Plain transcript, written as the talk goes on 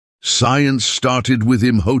Science started with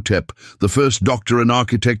Imhotep, the first doctor and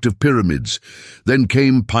architect of pyramids. Then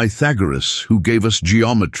came Pythagoras, who gave us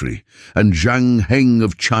geometry, and Zhang Heng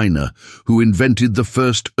of China, who invented the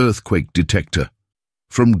first earthquake detector.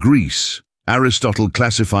 From Greece, Aristotle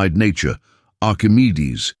classified nature.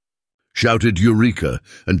 Archimedes shouted Eureka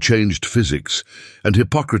and changed physics, and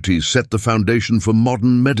Hippocrates set the foundation for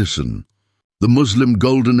modern medicine. The Muslim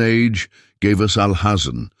Golden Age gave us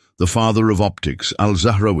Alhazen, the father of optics,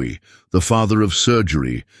 Al-Zahrawi, the father of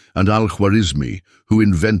surgery, and Al-Khwarizmi, who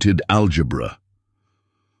invented algebra.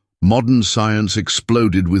 Modern science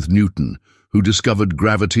exploded with Newton, who discovered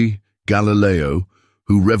gravity, Galileo,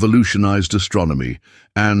 who revolutionized astronomy,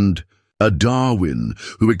 and Darwin,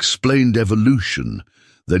 who explained evolution.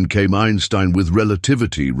 Then came Einstein with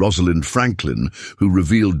relativity, Rosalind Franklin, who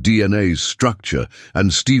revealed DNA's structure,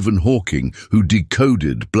 and Stephen Hawking, who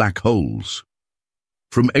decoded black holes.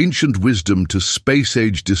 From ancient wisdom to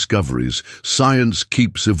space-age discoveries, science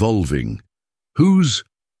keeps evolving. Who's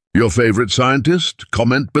your favorite scientist?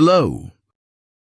 Comment below.